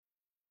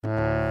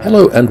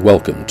Hello and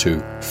welcome to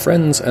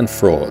Friends and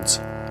Frauds,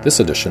 this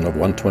edition of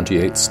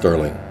 128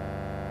 Sterling.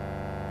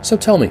 So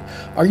tell me,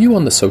 are you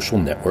on the social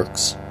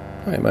networks?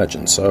 I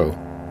imagine so.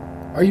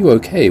 Are you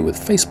okay with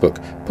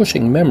Facebook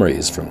pushing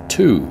memories from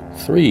 2,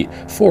 3,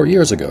 4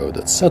 years ago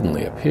that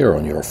suddenly appear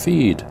on your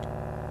feed?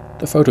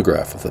 The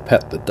photograph of the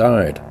pet that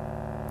died.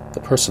 The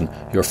person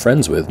you're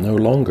friends with no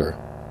longer.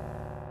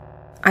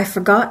 I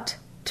Forgot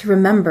to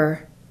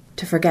Remember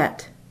to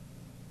Forget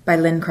by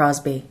Lynn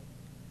Crosby.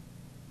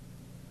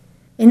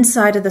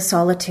 Inside of the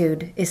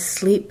solitude is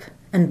sleep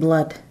and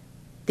blood,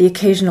 the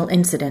occasional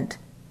incident,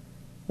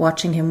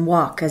 watching him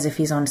walk as if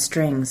he's on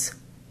strings.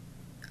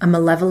 A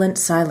malevolent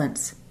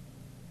silence.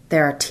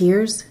 There are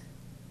tears,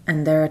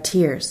 and there are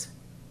tears.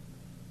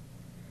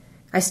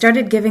 I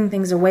started giving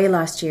things away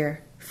last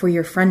year for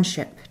your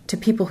friendship to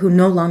people who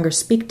no longer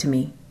speak to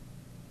me.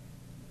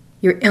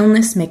 Your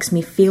illness makes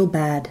me feel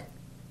bad.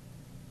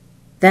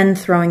 Then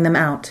throwing them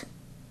out,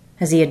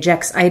 as he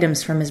ejects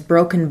items from his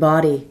broken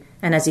body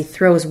and as he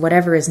throws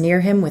whatever is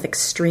near him with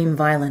extreme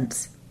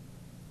violence.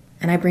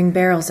 And I bring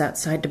barrels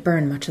outside to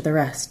burn much of the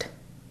rest.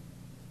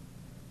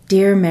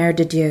 Dear Mère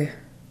de Dieu,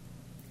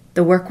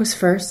 the work was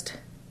first,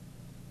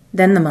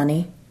 then the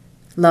money,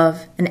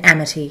 love, and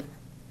amity.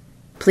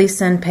 Please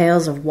send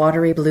pails of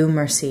watery blue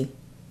mercy.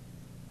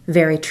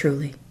 Very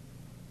truly.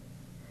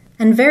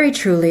 And very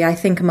truly I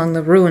think among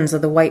the ruins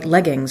of the white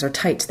leggings or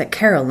tights that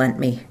Carol lent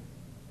me,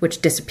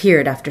 which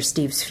disappeared after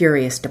Steve's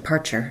furious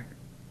departure.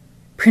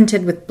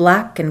 Printed with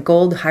black and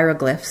gold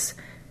hieroglyphs,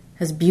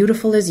 as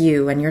beautiful as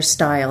you and your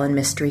style and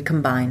mystery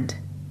combined.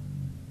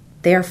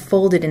 They are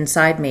folded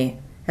inside me,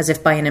 as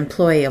if by an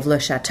employee of Le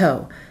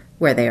Chateau,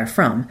 where they are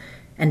from,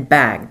 and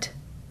bagged.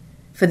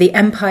 For the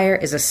empire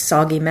is a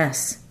soggy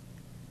mess.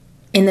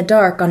 In the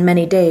dark on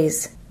many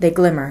days, they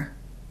glimmer.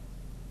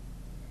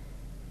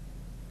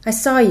 I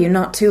saw you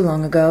not too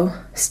long ago,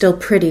 still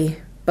pretty,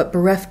 but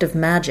bereft of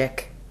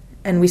magic,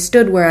 and we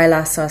stood where I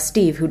last saw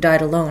Steve, who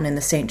died alone in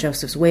the St.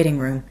 Joseph's waiting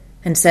room,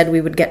 and said we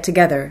would get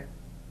together.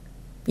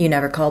 You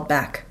never called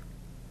back.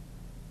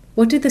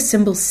 What do the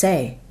symbols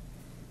say?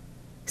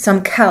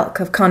 Some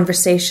calque of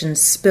conversations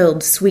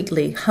spilled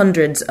sweetly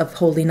hundreds of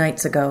holy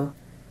nights ago.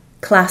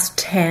 Clasped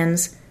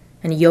hands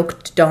and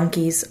yoked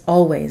donkeys,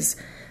 always.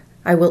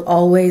 I will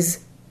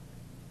always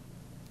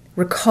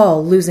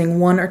recall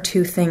losing one or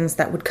two things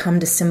that would come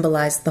to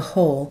symbolize the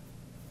whole.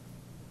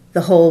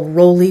 The whole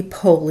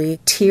roly-poly,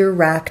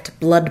 tear-racked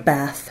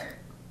bloodbath,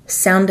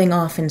 sounding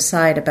off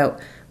inside about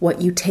what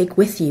you take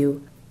with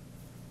you,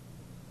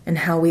 and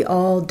how we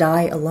all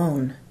die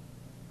alone.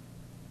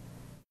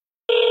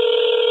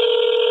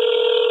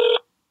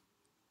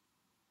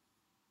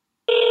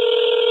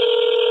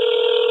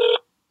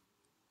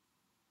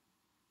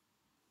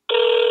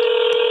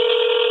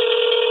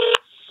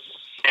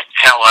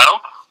 Hello?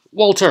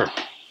 Walter,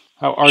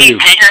 how are you?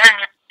 Dan,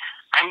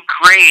 I'm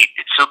great.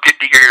 It's so good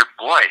to hear your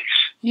voice.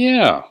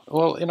 Yeah,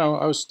 well,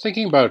 I was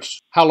thinking about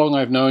how long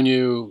I've known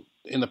you,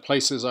 in the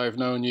places I've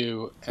known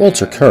you.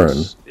 Walter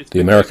Curran, the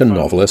American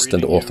novelist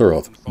and author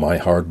of My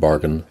Hard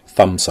Bargain,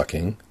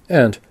 Thumbsucking,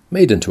 and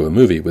made into a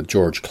movie with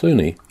George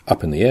Clooney,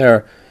 Up in the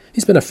Air,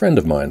 he's been a friend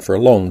of mine for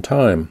a long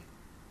time.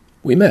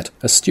 We met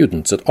as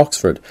students at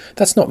Oxford.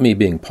 That's not me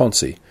being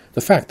poncy.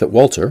 The fact that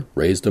Walter,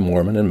 raised a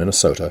Mormon in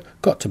Minnesota,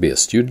 got to be a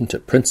student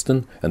at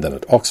Princeton and then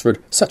at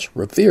Oxford, such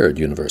revered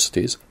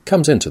universities,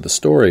 comes into the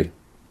story.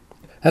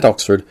 At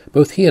Oxford,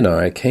 both he and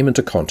I came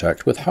into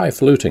contact with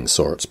highfalutin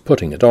sorts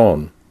putting it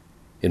on.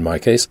 In my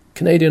case,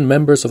 Canadian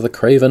members of the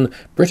craven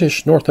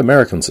British North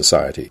American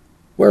Society,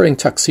 wearing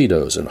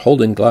tuxedos and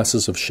holding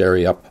glasses of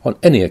sherry up on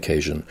any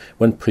occasion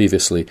when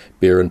previously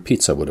beer and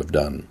pizza would have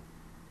done.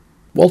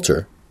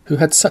 Walter, who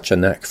had such a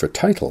knack for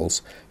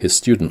titles, his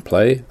student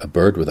play, A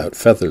Bird Without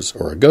Feathers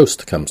or a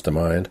Ghost, comes to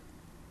mind,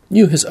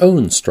 knew his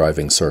own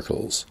striving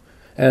circles,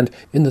 and,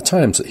 in the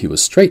times that he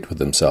was straight with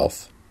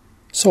himself,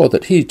 saw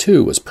that he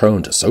too was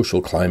prone to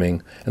social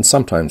climbing and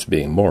sometimes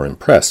being more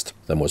impressed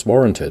than was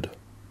warranted.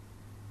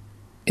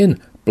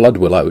 In Blood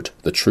Will Out,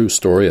 the true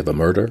story of a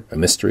murder, a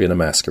mystery, and a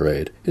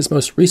masquerade, his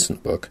most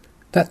recent book,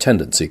 that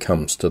tendency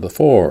comes to the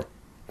fore.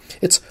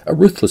 It's a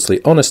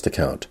ruthlessly honest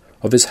account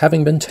of his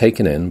having been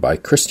taken in by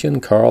Christian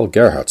Karl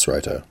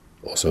Gerhartsreiter,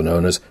 also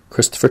known as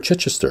Christopher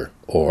Chichester,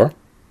 or,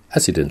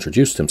 as he'd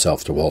introduced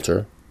himself to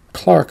Walter,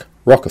 Clark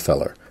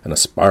Rockefeller, an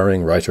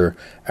aspiring writer,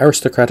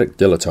 aristocratic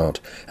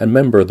dilettante, and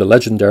member of the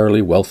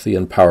legendarily wealthy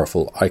and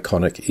powerful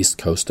iconic East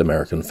Coast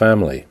American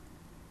family.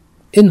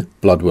 In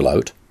Blood Will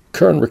Out,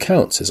 Curran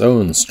recounts his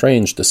own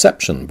strange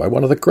deception by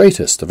one of the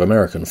greatest of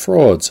American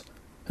frauds,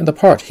 and the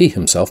part he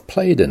himself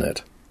played in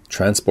it,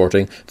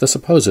 transporting the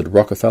supposed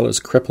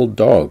Rockefeller's crippled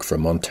dog from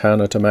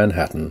Montana to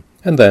Manhattan,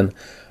 and then,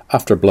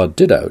 after blood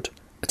did out,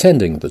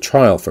 attending the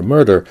trial for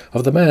murder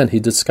of the man he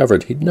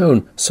discovered he'd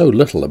known so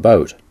little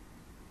about.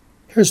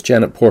 Here's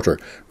Janet Porter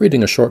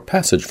reading a short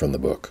passage from the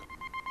book.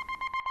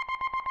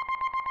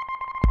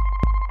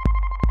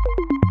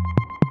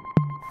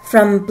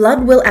 From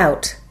Blood Will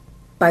Out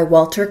by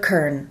Walter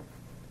Curran.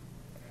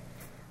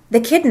 The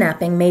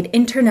kidnapping made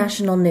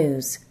international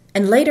news,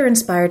 and later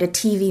inspired a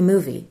TV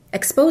movie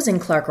exposing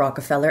Clark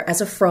Rockefeller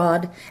as a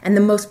fraud and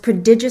the most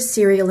prodigious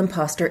serial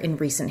imposter in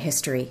recent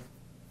history.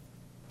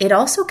 It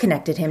also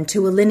connected him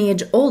to a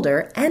lineage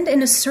older and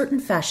in a certain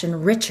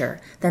fashion richer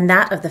than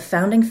that of the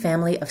founding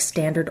family of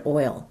Standard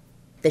Oil,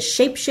 the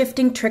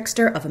shape-shifting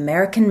trickster of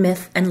American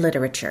myth and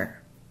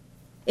literature.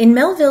 In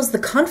Melville's The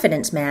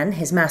Confidence Man,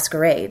 his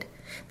masquerade,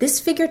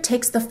 this figure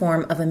takes the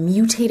form of a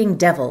mutating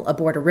devil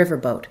aboard a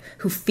riverboat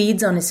who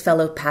feeds on his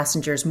fellow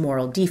passengers'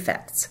 moral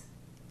defects.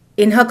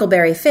 In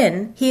Huckleberry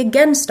Finn, he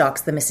again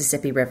stalks the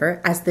Mississippi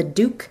River as the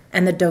Duke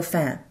and the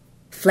Dauphin,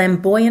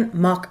 flamboyant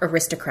mock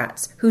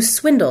aristocrats whose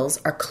swindles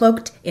are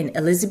cloaked in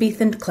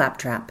Elizabethan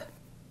claptrap.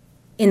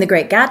 In The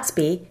Great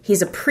Gatsby,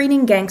 he's a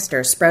preening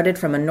gangster sprouted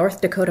from a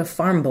North Dakota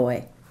farm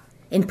boy.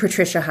 In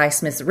Patricia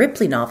Highsmith's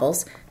Ripley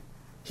novels,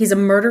 he's a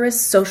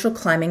murderous social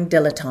climbing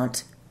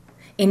dilettante.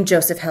 In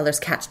Joseph Heller's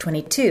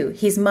Catch-22,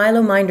 he's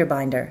Milo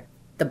Minderbinder,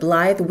 the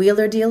blithe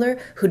wheeler dealer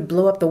who'd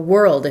blow up the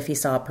world if he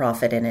saw a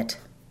profit in it.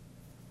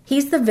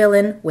 He's the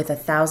villain with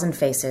 1,000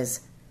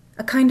 faces,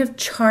 a kind of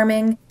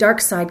charming,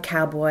 dark-side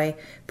cowboy,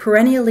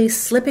 perennially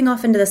slipping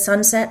off into the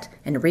sunset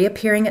and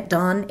reappearing at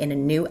dawn in a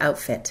new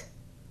outfit.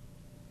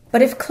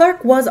 But if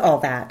Clark was all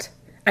that,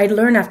 I'd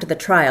learn after the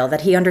trial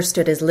that he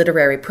understood his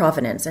literary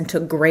provenance and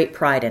took great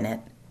pride in it.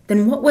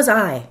 Then what was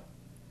I?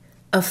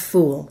 A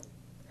fool.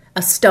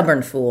 A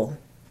stubborn fool.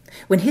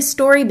 When his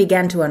story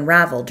began to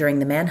unravel during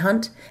the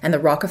manhunt and the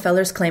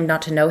Rockefellers claimed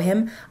not to know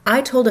him,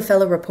 I told a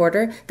fellow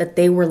reporter that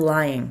they were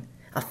lying,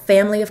 a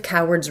family of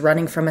cowards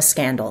running from a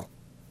scandal.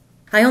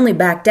 I only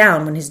backed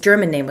down when his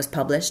German name was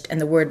published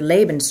and the word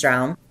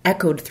Lebensraum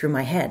echoed through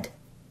my head.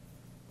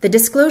 The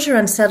disclosure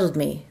unsettled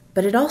me,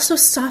 but it also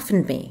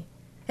softened me,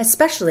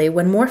 especially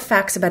when more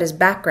facts about his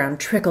background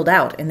trickled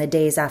out in the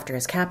days after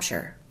his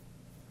capture.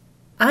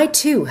 I,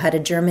 too, had a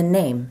German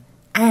name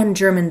and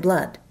German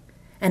blood,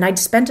 and I'd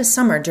spent a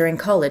summer during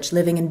college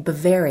living in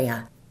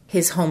Bavaria,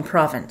 his home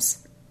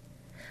province.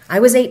 I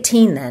was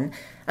 18 then,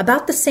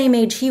 about the same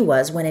age he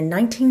was when in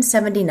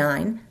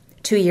 1979,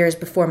 2 years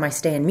before my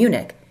stay in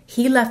Munich,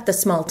 he left the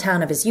small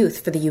town of his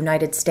youth for the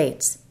United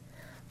States.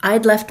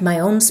 I'd left my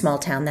own small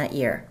town that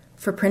year,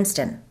 for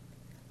Princeton.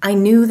 I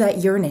knew that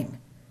yearning.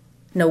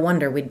 No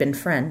wonder we'd been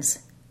friends.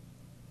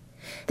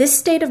 This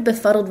state of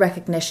befuddled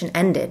recognition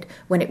ended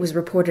when it was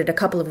reported a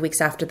couple of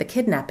weeks after the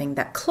kidnapping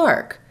that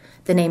Clark,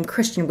 the name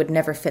Christian would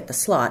never fit the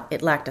slot,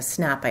 it lacked a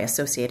snap I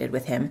associated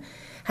with him,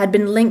 had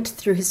been linked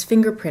through his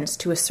fingerprints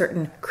to a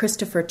certain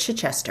Christopher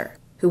Chichester,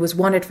 who was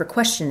wanted for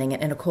questioning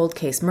it in a cold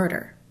case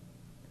murder.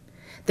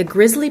 The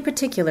grisly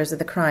particulars of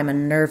the crime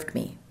unnerved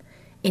me.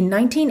 In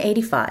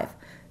 1985,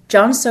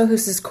 John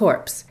Sohus's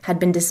corpse had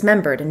been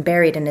dismembered and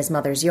buried in his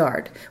mother's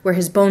yard, where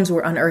his bones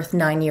were unearthed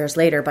 9 years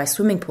later by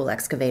swimming pool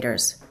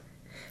excavators.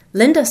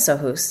 Linda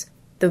Sohus,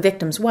 the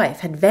victim's wife,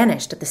 had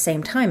vanished at the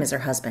same time as her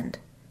husband.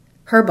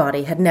 Her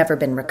body had never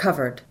been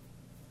recovered.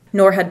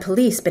 Nor had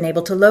police been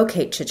able to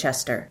locate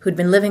Chichester, who'd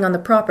been living on the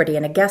property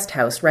in a guest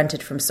house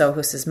rented from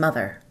Sohus's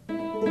mother.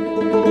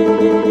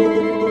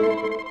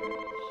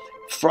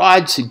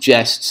 Fraud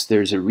suggests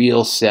there's a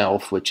real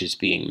self which is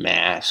being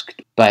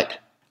masked, but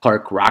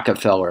Clark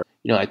Rockefeller,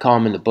 I call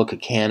him in the book a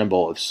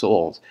cannibal of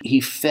souls.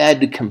 He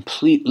fed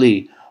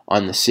completely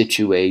on the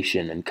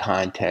situation and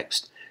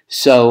context.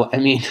 So,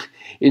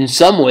 in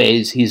some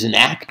ways, he's an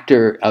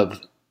actor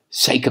of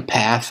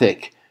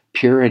psychopathic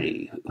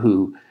purity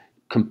who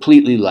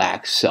completely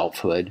lacks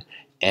selfhood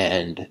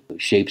and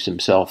shapes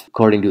himself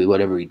according to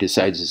whatever he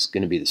decides is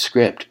going to be the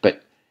script.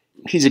 But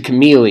he's a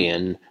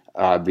chameleon,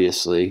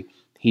 obviously.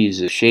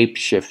 He's a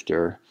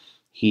shapeshifter.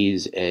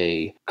 He's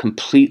a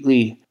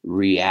completely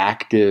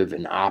reactive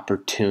and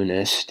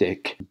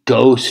opportunistic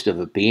ghost of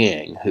a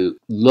being who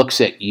looks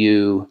at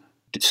you,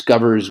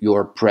 discovers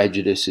your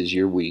prejudices,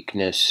 your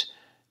weakness,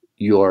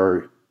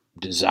 your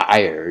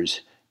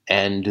desires,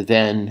 and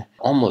then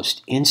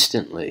almost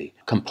instantly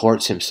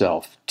comports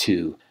himself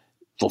to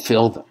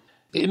fulfill them.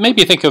 It made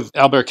me think of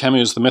Albert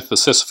Camus' The Myth of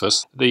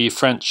Sisyphus, the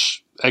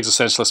French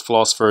existentialist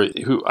philosopher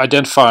who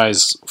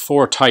identifies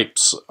 4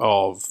 types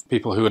of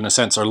people who, in a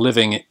sense, are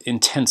living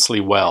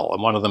intensely well.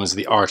 And one of them is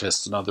the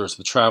artist, another is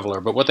the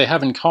traveler. But what they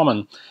have in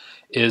common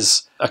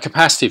is a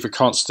capacity for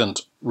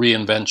constant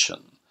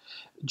reinvention.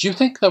 Do you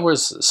think there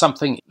was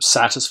something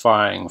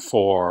satisfying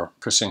for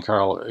Christian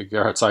Karl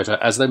Gerhard Seiter,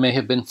 as there may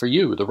have been for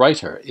you, the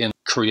writer, in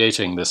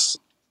creating this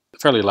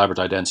fairly elaborate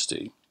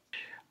identity?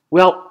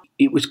 Well,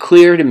 it was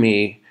clear to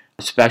me,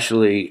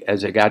 especially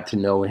as I got to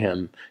know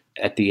him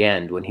at the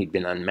end when he'd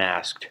been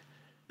unmasked,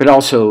 but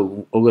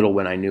also a little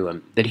when I knew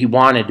him, that he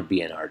wanted to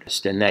be an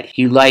artist and that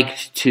he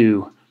liked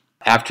to,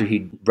 after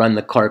he'd run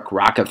the Clark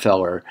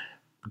Rockefeller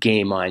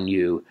game on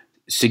you,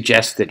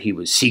 suggest that he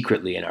was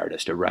secretly an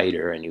artist, a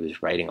writer, and he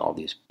was writing all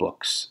these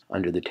books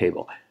under the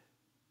table.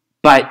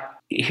 But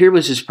here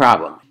was his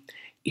problem.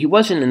 He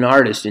wasn't an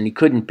artist, and he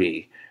couldn't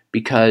be,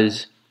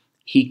 because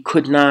he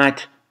could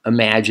not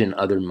imagine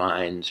other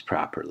minds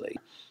properly.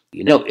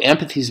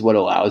 Empathy is what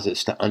allows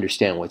us to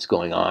understand what's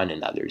going on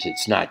in others.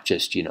 It's not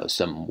just,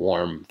 some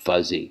warm,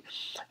 fuzzy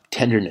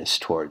tenderness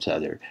towards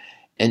other.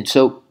 And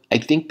so I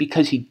think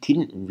because he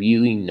didn't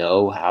really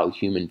know how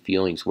human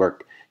feelings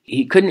worked.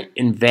 He couldn't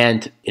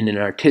invent in an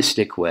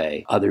artistic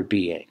way other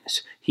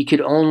beings. He could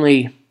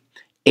only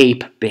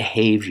ape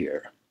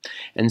behavior.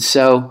 And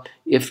so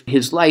if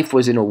his life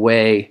was in a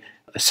way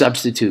a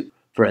substitute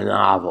for a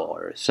novel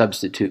or a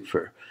substitute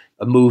for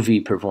a movie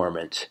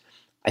performance,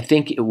 I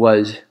think it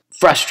was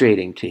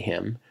frustrating to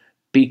him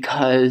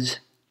because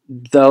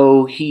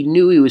though he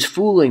knew he was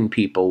fooling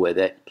people with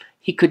it,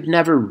 he could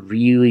never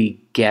really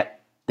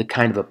get the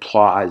kind of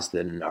applause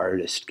that an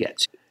artist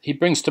gets. He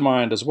brings to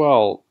mind as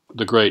well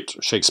the great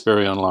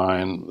Shakespearean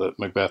line that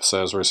Macbeth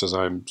says, where he says,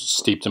 I'm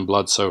steeped in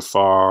blood so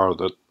far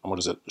that, what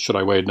is it, should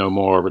I wade no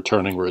more,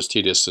 returning were as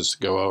tedious as to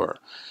go o'er.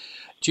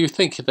 Do you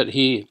think that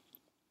he,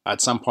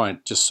 at some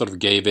point, just sort of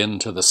gave in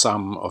to the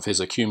sum of his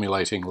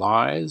accumulating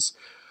lies?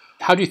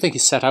 How do you think he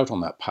set out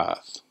on that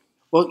path?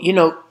 Well,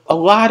 a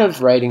lot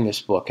of writing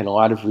this book and a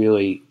lot of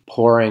really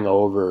poring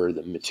over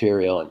the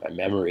material and my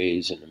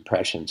memories and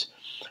impressions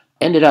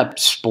ended up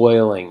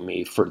spoiling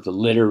me for the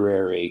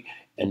literary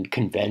and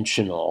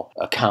conventional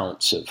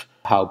accounts of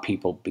how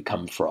people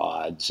become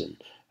frauds. And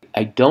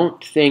I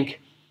don't think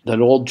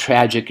that old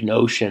tragic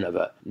notion of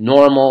a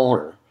normal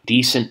or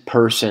decent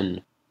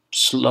person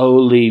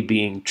slowly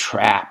being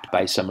trapped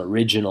by some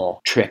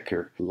original trick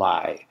or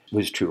lie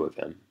was true of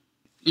him.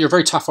 You're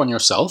very tough on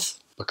yourself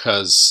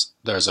because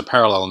there's a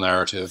parallel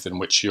narrative in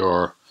which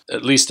you're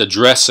at least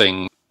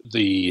addressing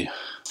the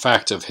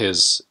fact of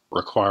his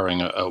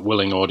requiring a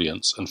willing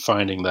audience and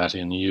finding that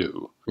in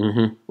you.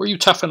 Mm-hmm. Were you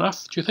tough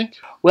enough, do you think?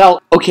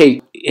 Well,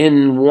 okay,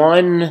 in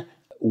one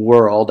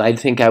world, I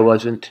think I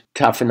wasn't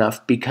tough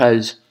enough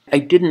because I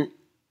didn't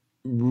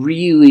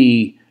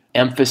really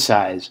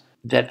emphasize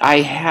that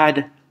I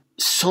had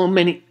so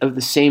many of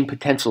the same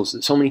potentials,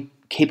 so many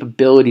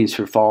capabilities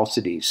for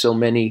falsity, so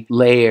many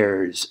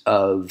layers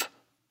of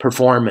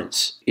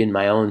performance in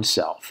my own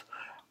self.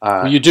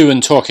 You do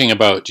in talking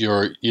about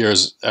your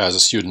years as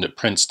a student at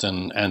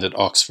Princeton and at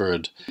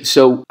Oxford.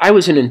 So I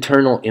was an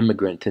internal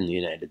immigrant in the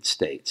United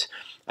States.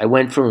 I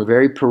went from a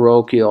very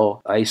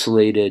parochial,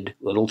 isolated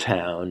little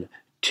town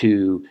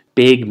to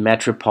big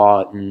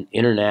metropolitan,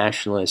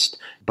 internationalist,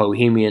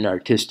 bohemian,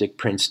 artistic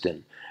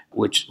Princeton,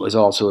 which was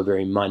also a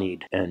very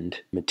moneyed and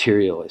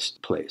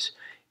materialist place.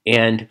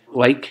 And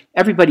like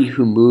everybody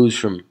who moves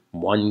from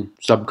one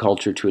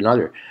subculture to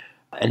another,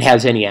 and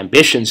has any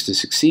ambitions to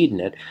succeed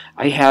in it,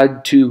 I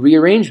had to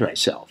rearrange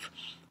myself.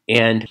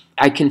 And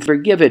I can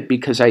forgive it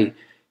because I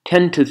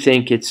tend to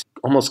think it's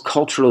almost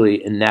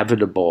culturally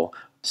inevitable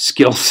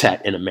skill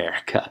set in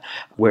America,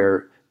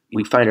 where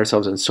we find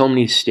ourselves on so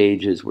many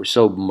stages, we're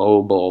so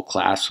mobile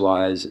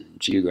class-wise and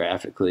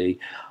geographically,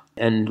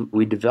 and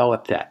we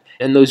develop that.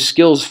 And those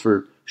skills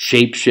for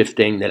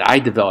shape-shifting that I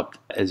developed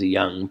as a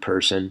young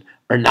person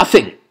are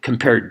nothing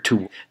compared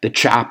to the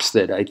chops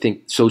that I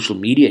think social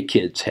media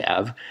kids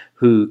have,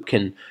 who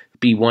can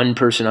be one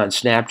person on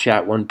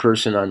Snapchat, one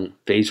person on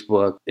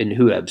Facebook, and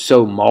who have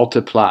so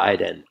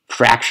multiplied and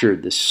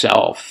fractured the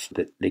self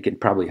that they can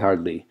probably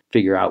hardly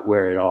figure out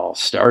where it all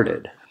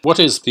started. What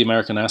is the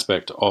American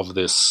aspect of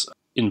this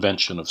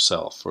invention of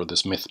self or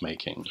this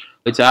myth-making?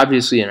 It's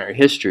obviously in our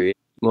history.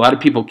 A lot of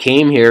people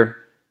came here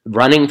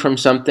running from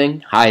something,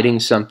 hiding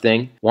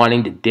something,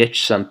 wanting to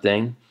ditch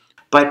something.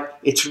 But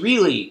it's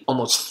really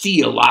almost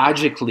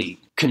theologically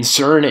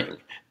concerning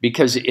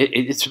because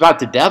it's about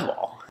the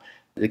devil.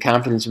 The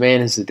confidence man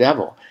is the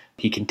devil.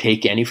 He can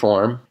take any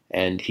form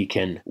and he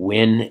can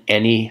win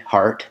any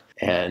heart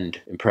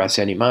and impress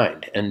any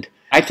mind. And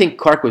I think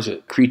Clarke was a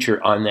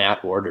creature on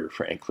that order,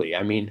 frankly.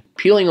 I mean,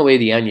 peeling away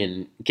the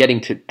onion, getting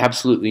to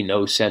absolutely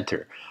no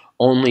center,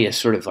 only a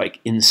sort of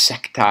like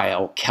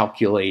insectile,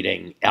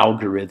 calculating,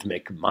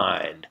 algorithmic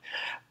mind,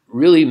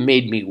 really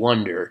made me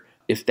wonder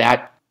if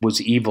that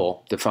was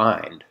evil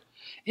defined.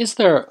 Does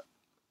there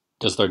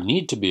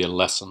need to be a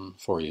lesson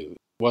for you?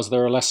 Was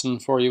there a lesson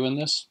for you in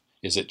this?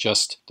 Is it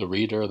just the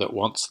reader that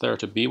wants there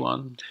to be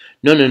one?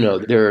 No.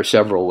 There are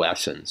several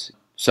lessons,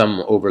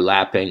 some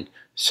overlapping,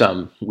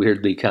 some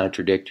weirdly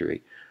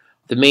contradictory.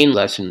 The main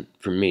lesson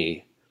for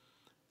me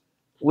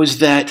was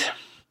that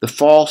the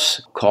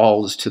false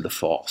calls to the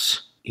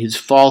false. His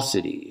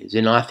falsity, his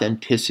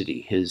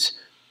inauthenticity, his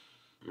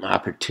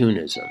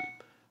opportunism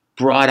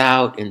brought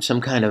out in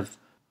some kind of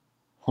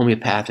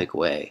homeopathic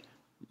way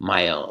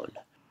my own.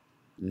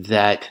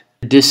 That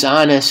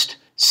dishonest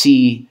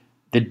see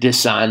the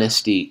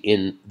dishonesty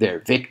in their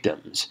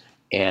victims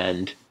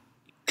and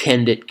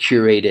tend it,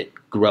 curate it,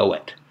 grow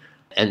it.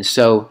 And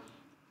so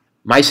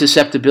my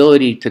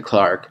susceptibility to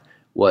Clarke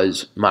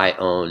was my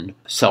own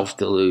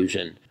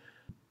self-delusion.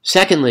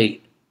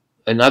 Secondly,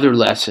 another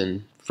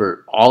lesson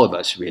for all of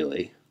us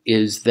really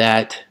is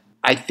that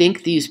I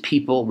think these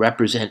people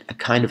represent a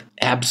kind of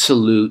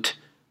absolute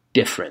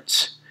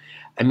difference.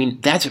 I mean,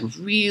 that's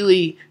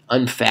really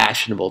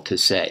unfashionable to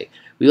say.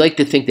 We like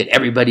to think that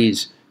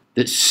everybody's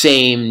the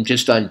same,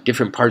 just on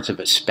different parts of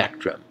a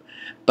spectrum.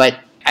 But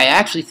I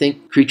actually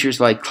think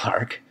creatures like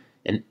Clarke,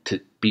 and to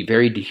be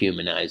very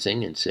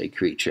dehumanizing and say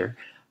creature,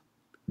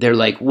 they're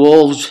like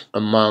wolves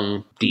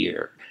among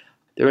deer.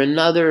 They're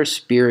another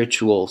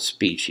spiritual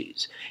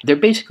species. They're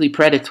basically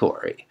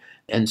predatory.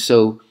 And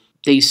so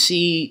they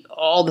see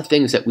all the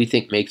things that we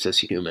think makes us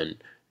human,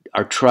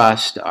 our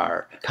trust,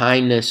 our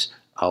kindness,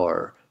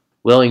 our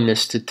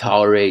willingness to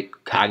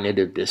tolerate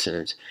cognitive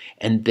dissonance,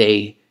 and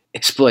they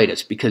exploit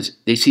us because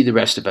they see the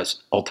rest of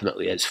us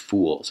ultimately as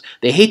fools.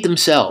 They hate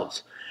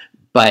themselves,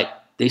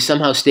 but they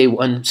somehow stay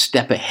one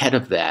step ahead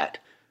of that,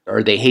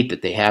 or they hate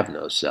that they have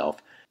no self,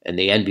 and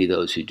they envy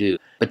those who do.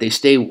 But they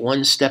stay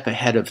one step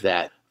ahead of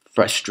that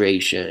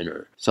frustration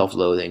or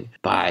self-loathing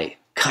by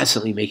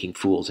constantly making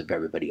fools of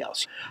everybody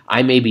else.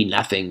 I may be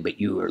nothing, but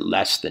you are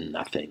less than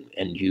nothing,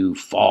 and you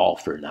fall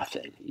for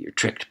nothing. You're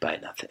tricked by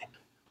nothing.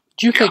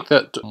 Do you think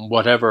that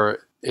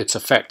whatever its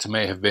effect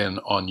may have been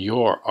on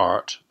your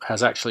art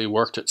has actually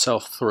worked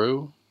itself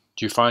through?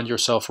 Do you find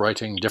yourself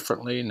writing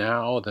differently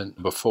now than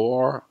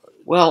before?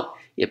 Well,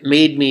 it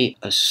made me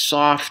a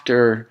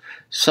softer,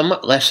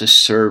 somewhat less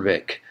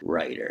acerbic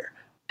writer.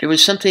 There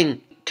was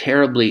something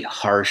terribly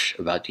harsh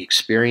about the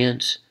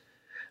experience,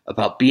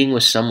 about being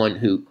with someone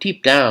who,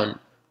 deep down,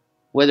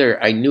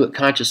 whether I knew it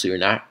consciously or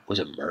not, was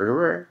a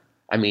murderer.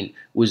 I mean,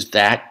 was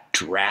that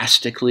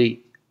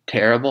drastically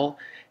terrible?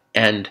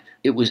 And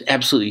it was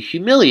absolutely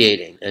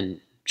humiliating and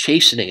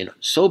chastening and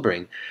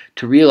sobering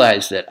to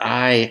realize that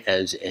I,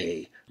 as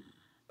a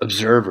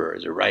observer,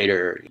 as a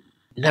writer,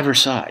 never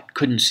saw it,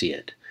 couldn't see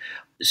it.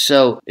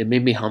 So it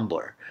made me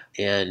humbler.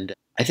 And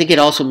I think it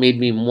also made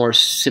me more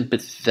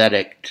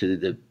sympathetic to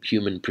the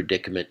human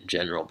predicament in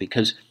general,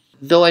 because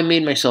though I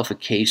made myself a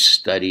case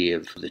study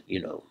of the,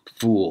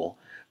 fool,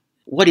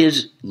 what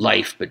is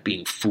life but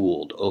being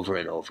fooled over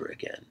and over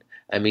again?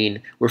 I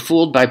mean, we're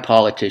fooled by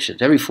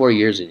politicians. Every 4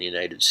 years in the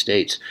United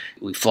States,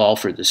 we fall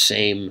for the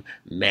same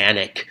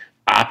manic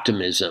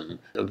optimism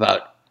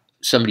about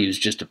somebody who's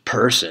just a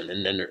person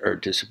and then are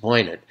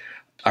disappointed.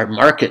 Our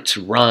markets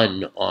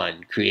run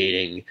on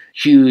creating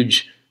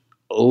huge,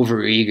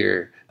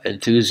 overeager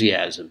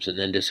enthusiasms and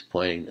then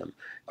disappointing them.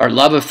 Our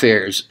love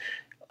affairs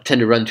tend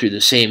to run through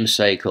the same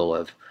cycle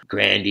of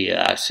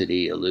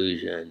grandiosity,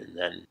 illusion, and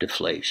then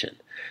deflation.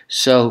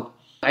 So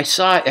I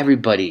saw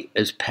everybody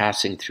as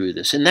passing through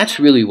this, and that's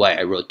really why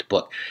I wrote the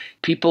book.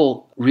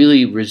 People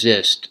really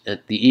resist,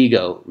 the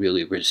ego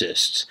really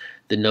resists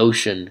the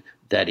notion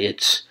that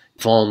it's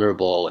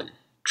vulnerable and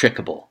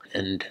trickable.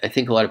 And I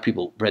think a lot of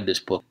people read this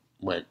book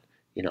and went,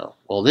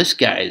 well, this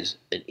guy's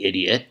an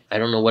idiot. I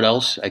don't know what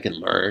else I can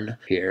learn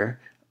here.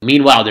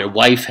 Meanwhile, their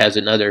wife has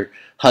another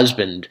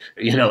husband,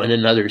 in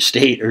another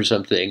state or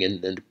something,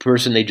 and the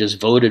person they just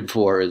voted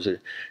for is a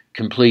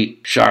complete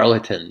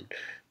charlatan.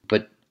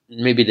 But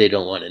maybe they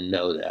don't want to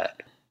know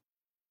that.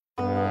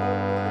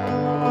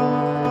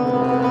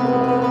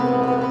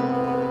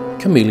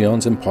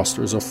 Chameleons,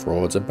 impostors, or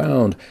frauds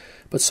abound,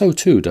 but so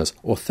too does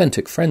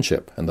authentic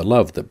friendship and the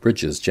love that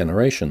bridges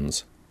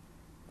generations.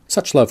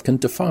 Such love can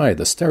defy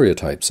the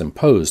stereotypes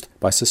imposed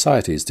by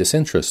society's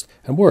disinterest,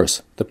 and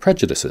worse, the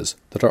prejudices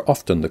that are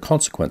often the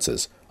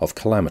consequences of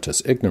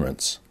calamitous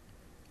ignorance.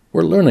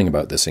 We're learning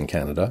about this in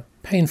Canada,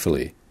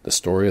 painfully, the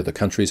story of the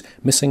country's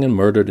missing and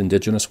murdered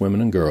Indigenous women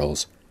and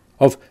girls,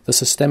 of the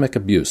systemic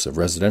abuse of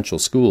residential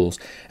schools,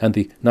 and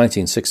the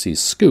 1960s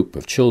scoop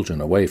of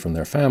children away from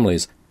their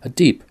families, a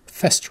deep,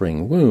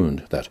 festering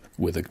wound that,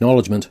 with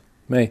acknowledgement,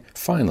 may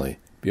finally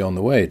be on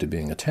the way to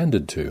being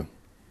attended to.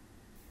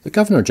 The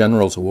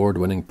Governor-General's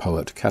award-winning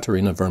poet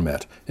Katarina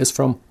Vermette is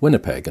from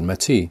Winnipeg and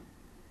Métis.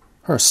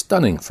 Her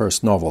stunning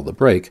first novel, The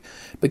Break,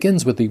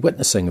 begins with the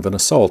witnessing of an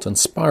assault and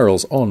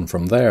spirals on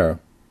from there.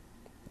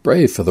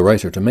 Brave for the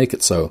writer to make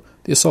it so,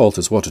 the assault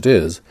is what it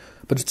is,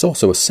 but it's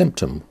also a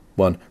symptom,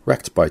 one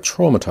wreaked by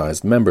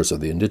traumatized members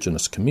of the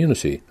Indigenous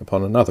community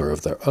upon another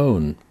of their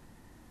own.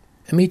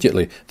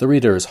 Immediately, the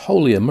reader is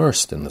wholly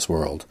immersed in this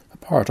world, a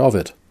part of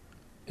it.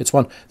 It's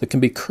one that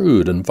can be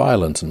crude and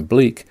violent and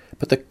bleak,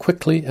 but that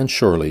quickly and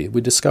surely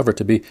we discover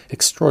to be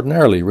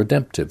extraordinarily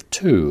redemptive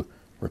too,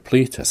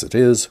 replete as it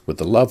is with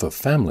the love of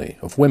family,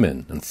 of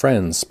women and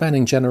friends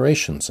spanning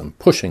generations and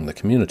pushing the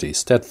community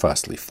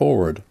steadfastly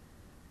forward.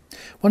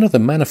 One of the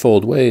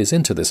manifold ways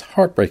into this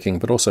heartbreaking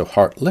but also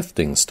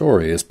heart-lifting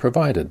story is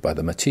provided by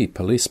the Métis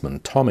policeman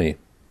Tommy.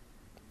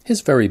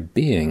 His very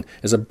being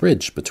is a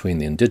bridge between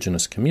the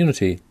Indigenous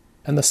community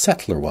and the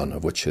settler one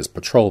of which his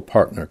patrol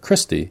partner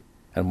Christy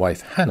and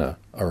wife Hannah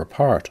are a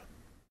part.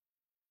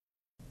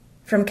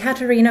 From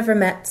Katarina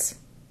Vermette's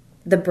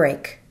The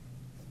Break.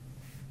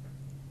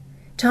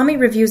 Tommy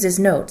reviews his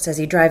notes as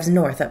he drives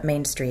north up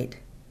Main Street.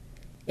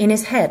 In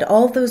his head,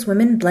 all those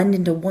women blend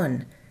into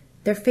one,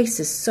 their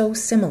faces so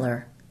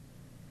similar.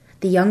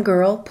 The young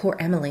girl, poor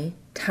Emily,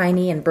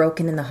 tiny and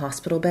broken in the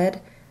hospital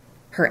bed,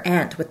 her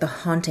aunt with the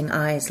haunting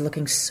eyes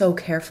looking so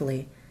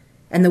carefully,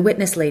 and the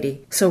witness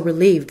lady, so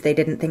relieved they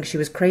didn't think she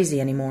was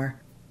crazy anymore.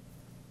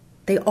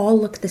 They all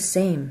look the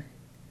same.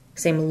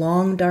 Same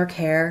long dark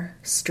hair,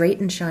 straight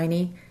and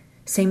shiny,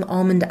 same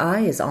almond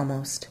eyes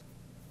almost.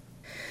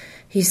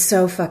 He's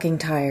so fucking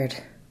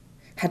tired.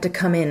 Had to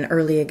come in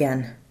early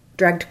again.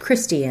 Dragged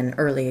Christy in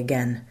early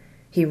again.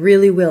 He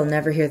really will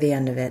never hear the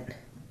end of it.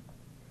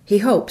 He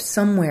hopes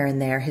somewhere in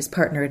there his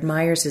partner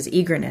admires his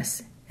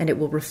eagerness, and it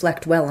will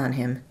reflect well on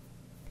him.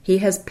 He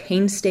has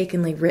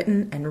painstakingly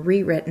written and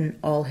rewritten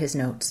all his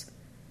notes.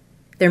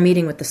 They're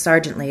meeting with the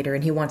sergeant later,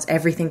 and he wants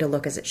everything to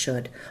look as it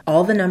should.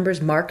 All the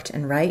numbers marked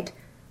and right,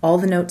 all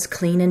the notes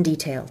clean and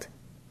detailed.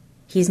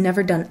 He's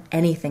never done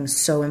anything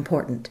so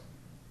important.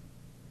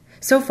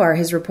 So far,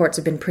 his reports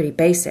have been pretty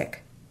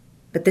basic,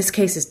 but this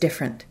case is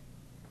different.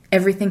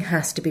 Everything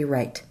has to be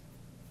right.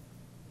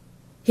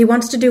 He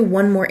wants to do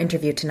one more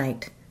interview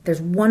tonight.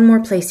 There's one more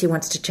place he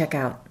wants to check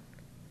out.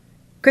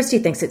 Christy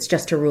thinks it's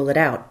just to rule it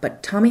out,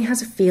 but Tommy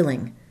has a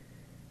feeling.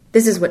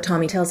 This is what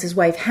Tommy tells his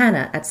wife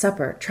Hannah at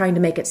supper, trying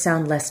to make it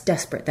sound less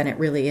desperate than it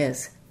really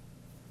is.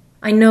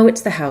 I know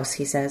it's the house,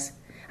 he says.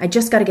 I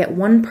just got to get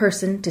one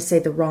person to say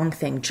the wrong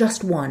thing,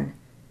 just one.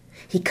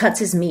 He cuts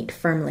his meat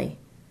firmly.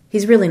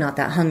 He's really not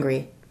that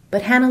hungry,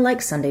 but Hannah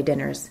likes Sunday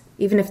dinners,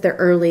 even if they're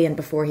early and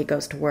before he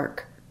goes to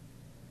work.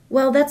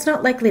 Well, that's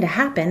not likely to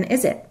happen,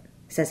 is it?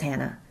 Says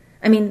Hannah.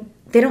 I mean,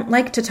 they don't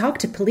like to talk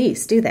to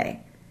police, do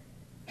they?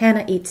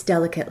 Hannah eats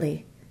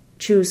delicately,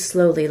 chews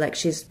slowly like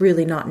she's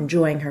really not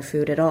enjoying her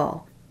food at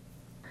all.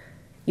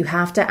 You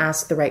have to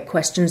ask the right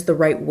questions the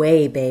right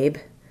way, babe.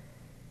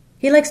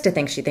 He likes to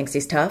think she thinks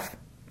he's tough,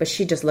 but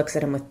she just looks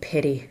at him with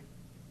pity.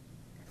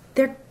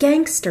 They're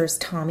gangsters,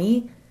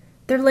 Tommy.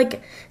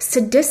 They're,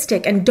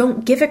 sadistic and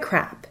don't give a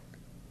crap.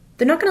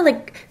 They're not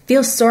gonna,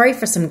 feel sorry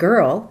for some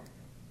girl.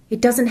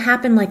 It doesn't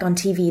happen like on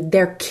TV.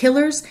 They're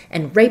killers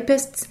and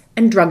rapists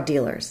and drug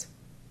dealers.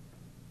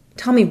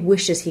 Tommy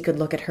wishes he could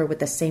look at her with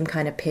the same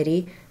kind of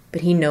pity,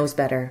 but he knows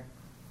better.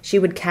 She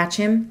would catch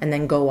him and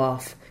then go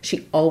off.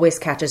 She always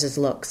catches his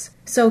looks,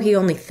 so he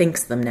only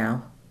thinks them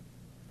now.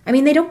 I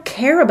mean, they don't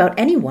care about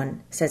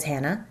anyone, says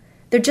Hannah.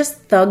 They're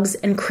just thugs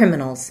and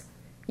criminals.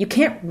 You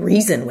can't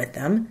reason with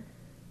them.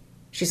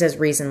 She says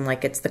reason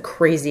like it's the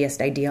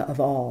craziest idea of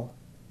all.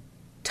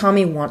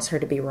 Tommy wants her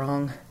to be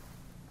wrong.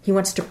 He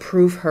wants to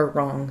prove her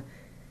wrong.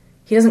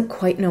 He doesn't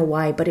quite know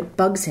why, but it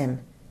bugs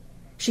him.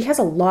 She has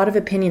a lot of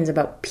opinions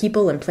about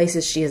people and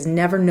places she has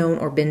never known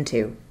or been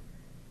to.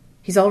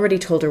 He's already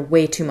told her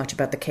way too much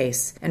about the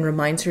case and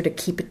reminds her to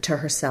keep it to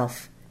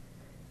herself.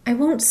 I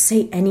won't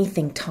say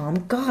anything,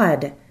 Tom.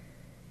 God!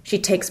 She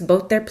takes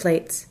both their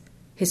plates.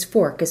 His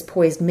fork is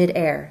poised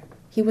mid-air.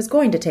 He was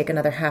going to take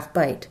another half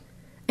bite.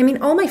 I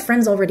mean, all my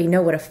friends already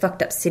know what a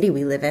fucked up city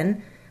we live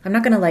in. I'm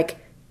not gonna,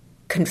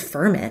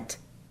 confirm it.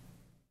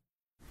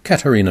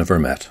 Katarina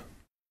Vermette.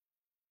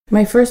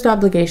 My first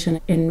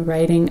obligation in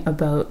writing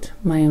about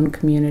my own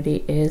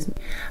community is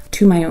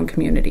to my own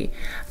community.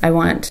 I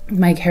want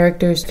my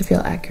characters to feel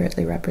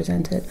accurately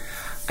represented.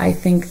 I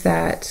think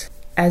that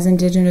as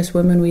Indigenous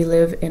women, we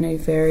live in a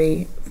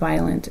very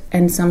violent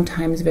and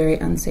sometimes very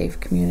unsafe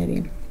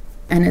community.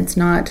 And it's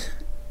not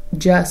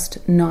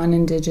just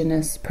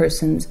non-Indigenous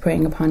persons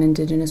preying upon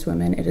Indigenous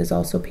women. It is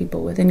also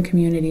people within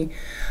community.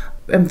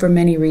 And for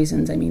many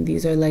reasons. I mean,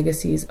 these are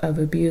legacies of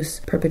abuse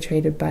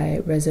perpetrated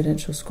by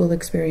residential school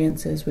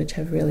experiences, which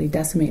have really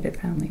decimated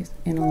families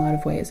in a lot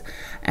of ways.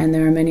 And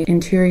there are many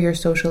interior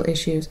social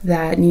issues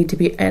that need to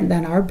be, and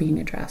that are being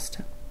addressed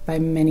by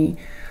many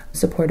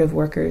supportive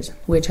workers,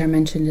 which are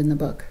mentioned in the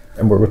book.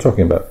 And we're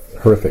talking about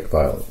horrific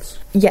violence.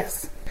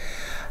 Yes.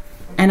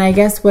 And I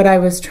guess what I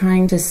was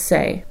trying to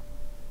say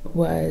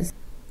was,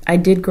 I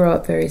did grow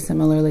up very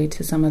similarly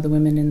to some of the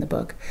women in the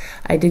book.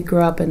 I did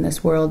grow up in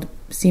this world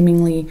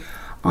seemingly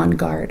on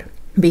guard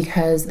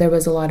because there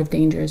was a lot of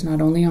dangers,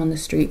 not only on the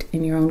street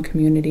in your own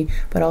community,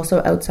 but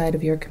also outside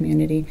of your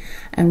community.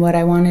 And what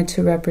I wanted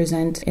to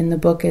represent in the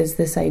book is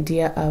this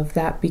idea of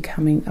that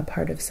becoming a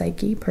part of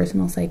psyche,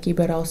 personal psyche,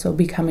 but also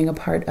becoming a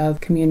part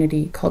of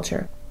community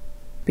culture.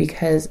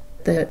 Because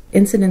the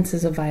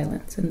incidences of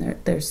violence, and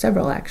there's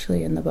several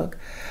actually in the book,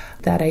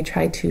 that I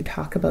try to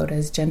talk about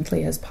as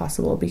gently as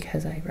possible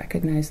because I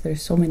recognize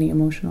there's so many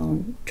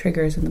emotional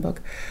triggers in the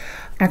book,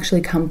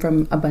 actually come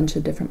from a bunch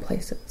of different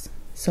places.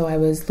 So I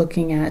was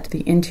looking at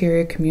the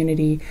interior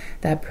community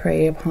that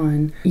prey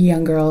upon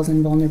young girls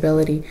and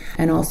vulnerability,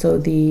 and also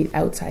the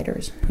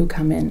outsiders who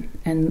come in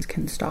and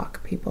can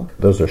stalk people.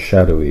 Those are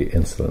shadowy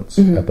incidents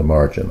at the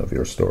margin of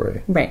your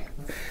story. Right.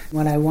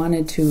 What I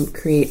wanted to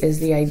create is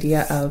the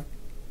idea of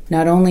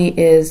not only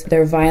is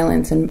there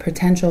violence and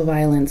potential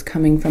violence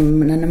coming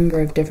from a number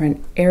of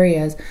different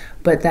areas,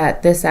 but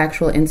that this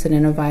actual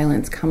incident of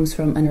violence comes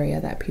from an area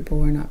that people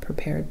were not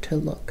prepared to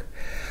look.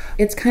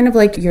 It's kind of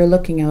like you're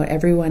looking out.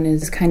 Everyone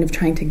is kind of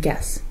trying to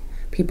guess.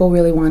 People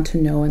really want to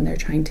know, and they're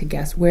trying to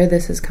guess where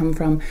this has come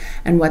from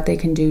and what they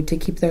can do to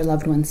keep their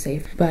loved ones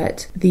safe.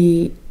 But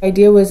the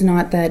idea was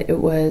not that it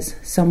was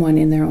someone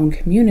in their own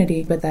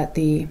community, but that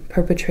the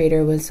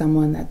perpetrator was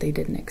someone that they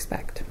didn't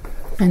expect.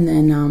 And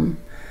then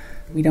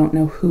we don't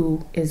know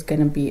who is going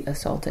to be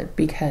assaulted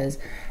because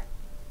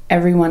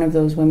every one of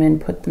those women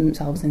put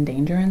themselves in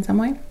danger in some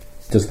way.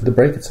 Does the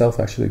break itself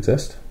actually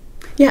exist?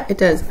 Yeah, it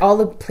does. All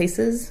the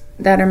places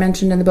that are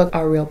mentioned in the book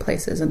are real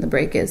places, and the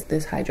break is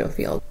this hydro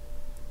field.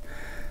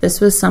 This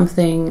was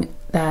something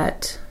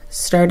that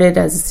started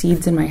as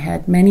seeds in my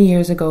head many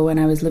years ago when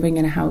I was living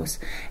in a house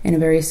in a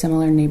very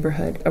similar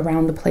neighborhood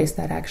around the place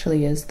that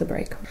actually is the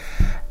break.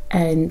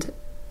 And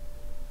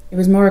it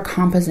was more a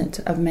composite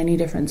of many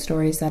different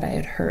stories that I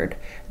had heard.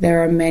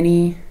 There are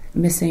many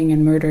missing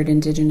and murdered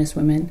Indigenous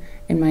women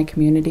in my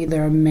community.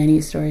 There are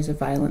many stories of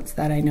violence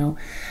that I know.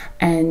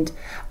 And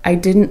I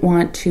didn't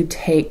want to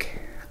take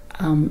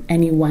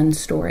any one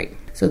story.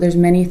 So there's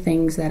many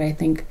things that I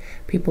think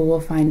people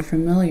will find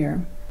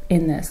familiar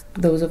in this.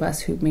 Those of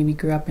us who maybe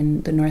grew up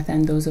in the North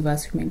End, those of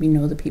us who maybe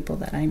know the people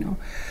that I know.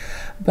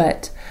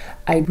 But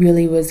I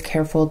really was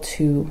careful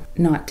to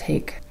not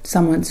take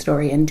someone's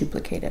story and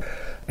duplicate it.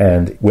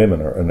 And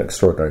women are an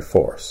extraordinary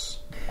force.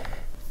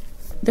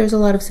 There's a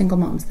lot of single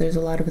moms. There's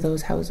a lot of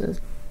those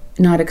houses.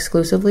 Not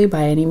exclusively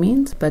by any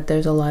means, but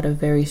there's a lot of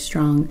very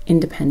strong,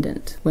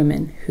 independent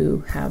women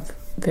who have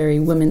very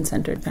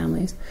women-centered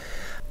families.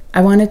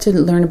 I wanted to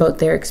learn about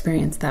their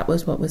experience. That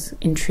was what was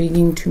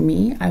intriguing to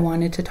me. I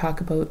wanted to talk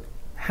about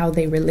how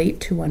they relate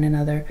to one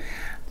another.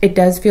 It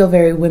does feel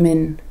very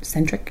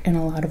women-centric in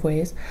a lot of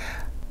ways,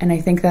 and I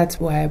think that's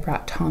why I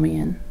brought Tommy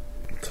in.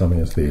 Tommy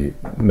is the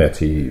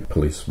Métis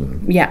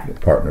policeman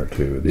partner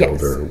to the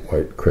older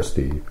white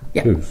Christy,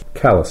 who's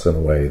callous in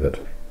a way that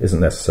isn't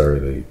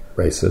necessarily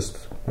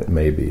racist. It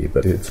may be,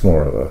 but it's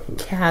more of a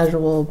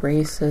casual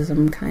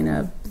racism, kind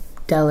of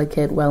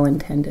delicate,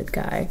 well-intended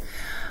guy.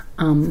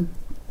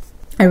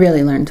 I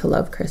really learned to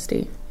love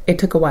Christy. It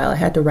took a while. I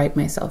had to write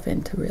myself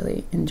into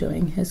really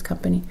enjoying his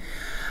company.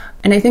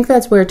 And I think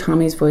that's where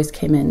Tommy's voice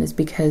came in, is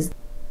because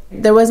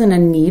there wasn't a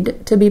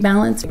need to be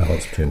balanced.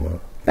 Balance between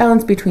what?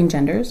 Balance between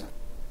genders.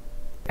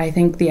 I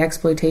think the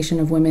exploitation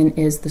of women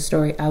is the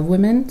story of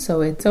women,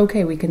 so it's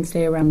okay, we can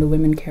stay around the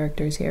women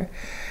characters here.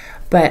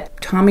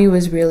 But Tommy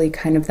was really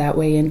kind of that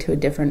way into a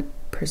different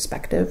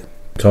perspective.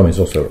 Tommy's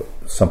also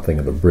something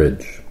of a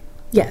bridge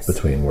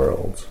between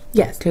worlds.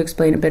 Yes, to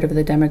explain a bit of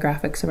the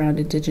demographics around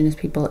Indigenous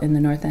people in the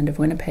North End of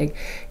Winnipeg,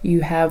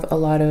 you have a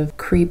lot of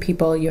Cree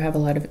people, you have a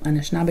lot of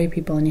Anishinaabe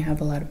people, and you have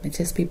a lot of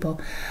Métis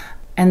people.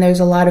 And there's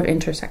a lot of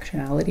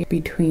intersectionality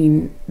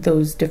between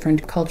those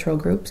different cultural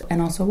groups, and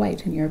also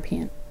white and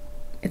European.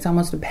 It's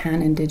almost a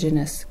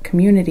pan-Indigenous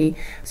community.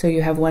 So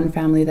you have one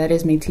family that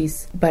is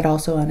Métis, but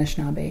also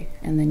Anishinaabe.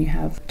 And then you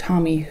have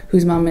Tommy,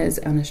 whose mom is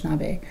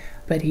Anishinaabe,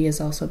 but he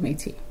is also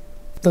Métis.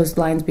 Those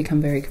lines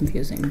become very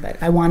confusing, but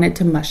I wanted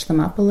to mush them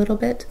up a little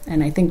bit.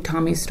 And I think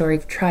Tommy's story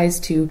tries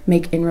to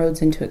make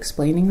inroads into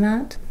explaining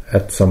that.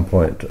 At some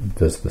point,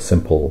 does the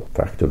simple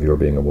fact of your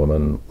being a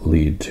woman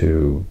lead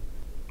to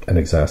an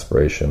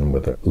exasperation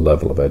with a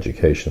level of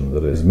education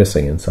that is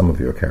missing in some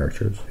of your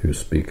characters who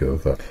speak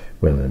of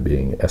women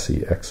being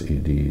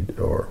SEXED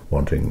or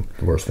wanting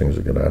the worst things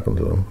that could happen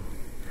to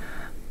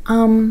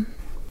them?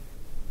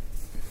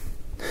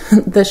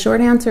 The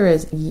short answer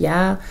is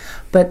yeah,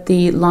 but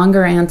the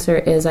longer answer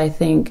is I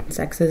think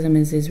sexism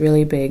is this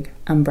really big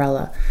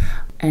umbrella,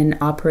 and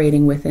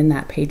operating within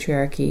that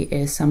patriarchy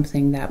is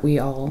something that we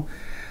all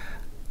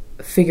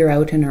figure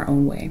out in our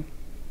own way.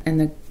 And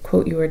the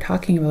quote you were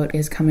talking about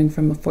is coming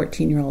from a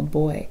 14-year-old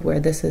boy, where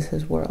this is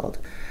his world.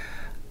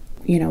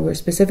 You know, we're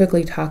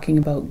specifically talking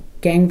about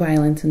gang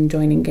violence and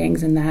joining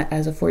gangs, and that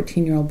as a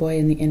 14-year-old boy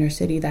in the inner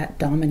city, that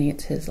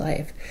dominates his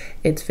life.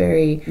 It's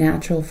very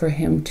natural for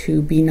him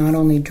to be not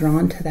only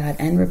drawn to that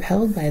and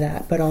repelled by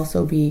that, but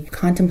also be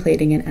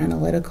contemplating and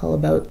analytical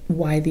about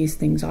why these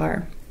things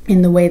are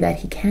in the way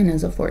that he can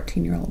as a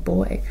 14-year-old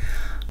boy.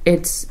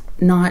 It's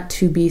not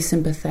to be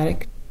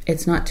sympathetic.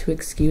 It's not to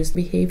excuse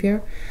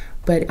behavior,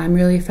 but I'm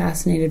really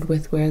fascinated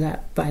with where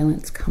that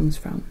violence comes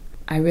from.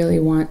 I really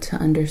want to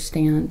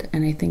understand,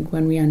 and I think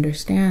when we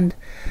understand,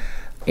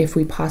 if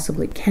we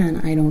possibly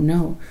can, I don't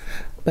know,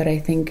 but I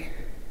think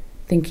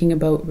thinking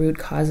about root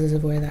causes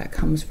of where that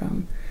comes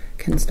from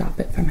can stop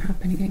it from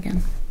happening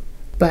again.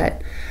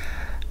 But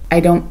I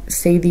don't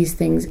say these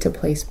things to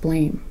place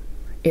blame.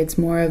 It's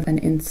more of an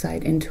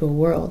insight into a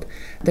world.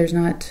 There's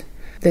not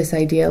this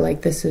idea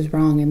like this is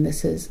wrong and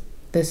this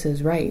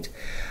is right.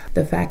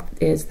 The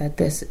fact is that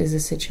this is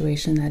a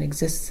situation that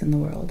exists in the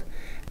world.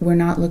 We're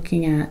not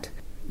looking at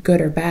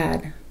good or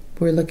bad.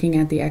 We're looking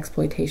at the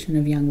exploitation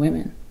of young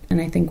women. And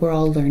I think we're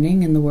all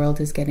learning, and the world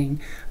is getting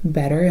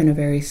better in a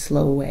very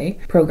slow way.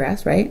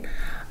 Progress, right?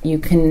 You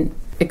can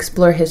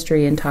explore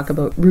history and talk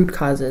about root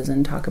causes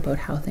and talk about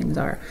how things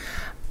are.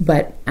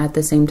 But at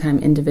the same time,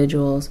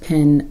 individuals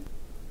can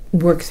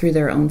work through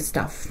their own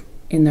stuff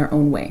in their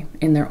own way,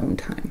 in their own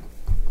time.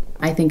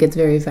 I think it's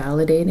very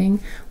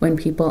validating when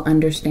people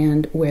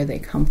understand where they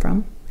come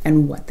from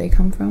and what they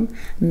come from.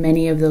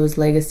 Many of those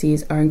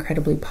legacies are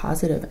incredibly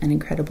positive and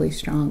incredibly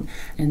strong.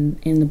 And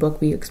in the book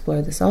we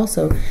explore this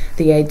also,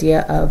 the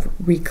idea of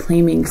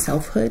reclaiming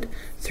selfhood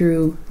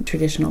through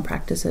traditional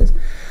practices.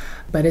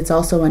 But it's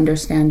also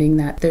understanding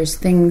that there's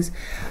things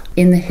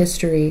in the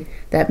history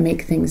that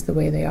make things the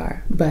way they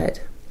are,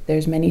 but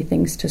there's many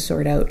things to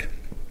sort out.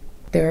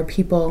 There are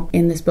people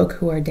in this book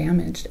who are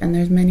damaged, and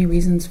there's many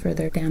reasons for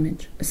their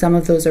damage. Some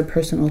of those are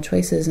personal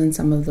choices, and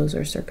some of those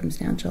are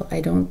circumstantial. I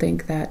don't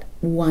think that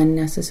one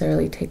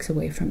necessarily takes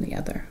away from the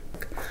other.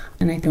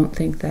 And I don't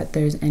think that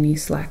there's any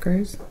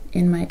slackers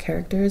in my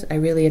characters. I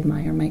really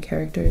admire my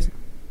characters.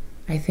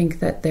 I think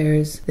that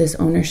there's this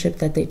ownership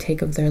that they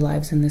take of their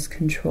lives and this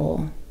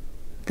control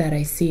that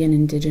I see in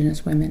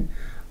Indigenous women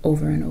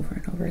over and over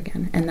and over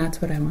again. And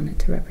that's what I wanted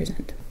to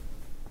represent.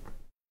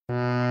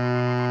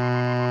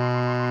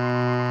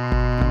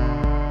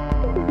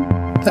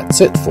 That's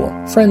it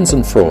for Friends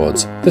and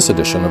Frauds, this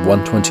edition of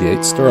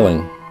 128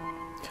 Sterling.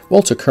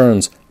 Walter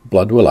Kirn's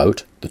Blood Will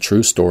Out, The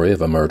True Story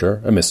of a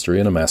Murder, a Mystery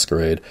and a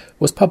Masquerade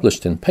was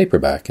published in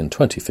paperback in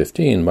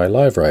 2015 by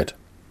Liveright.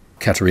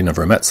 Katerina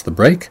Vermette's The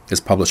Break is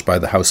published by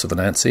the House of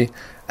Anansi,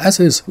 as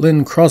is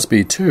Lynn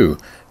Crosby too.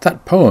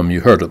 That poem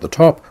you heard at the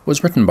top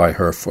was written by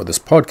her for this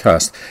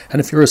podcast, and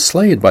if you're as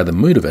slayed by the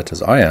mood of it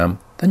as I am,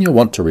 then you'll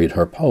want to read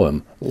her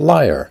poem,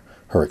 Liar,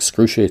 her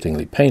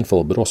excruciatingly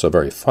painful but also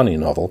very funny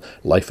novel,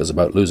 Life is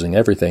About Losing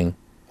Everything,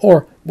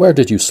 or Where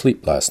Did You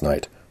Sleep Last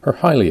Night, her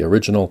highly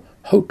original,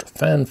 haute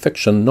fan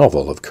fiction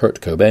novel of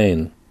Kurt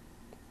Cobain.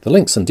 The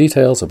links and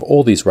details of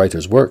all these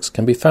writers' works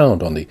can be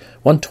found on the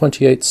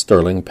 128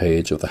 Sterling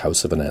page of the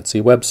House of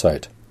Anansi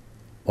website.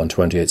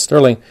 128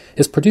 Sterling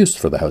is produced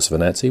for the House of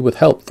Anansi with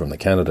help from the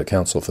Canada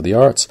Council for the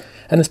Arts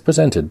and is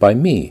presented by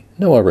me,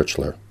 Noah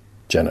Richler.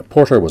 Janet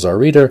Porter was our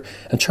reader,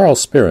 and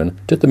Charles Spirin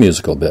did the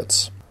musical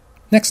bits.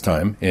 Next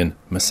time, in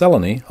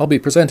Miscellany, I'll be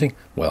presenting,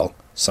 well,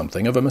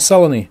 something of a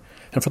miscellany.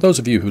 And for those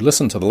of you who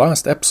listened to the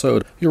last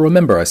episode, you'll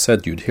remember I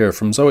said you'd hear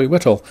from Zoe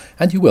Whittle,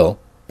 and you will,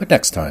 but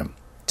next time.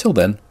 Till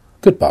then,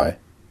 goodbye,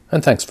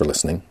 and thanks for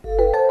listening.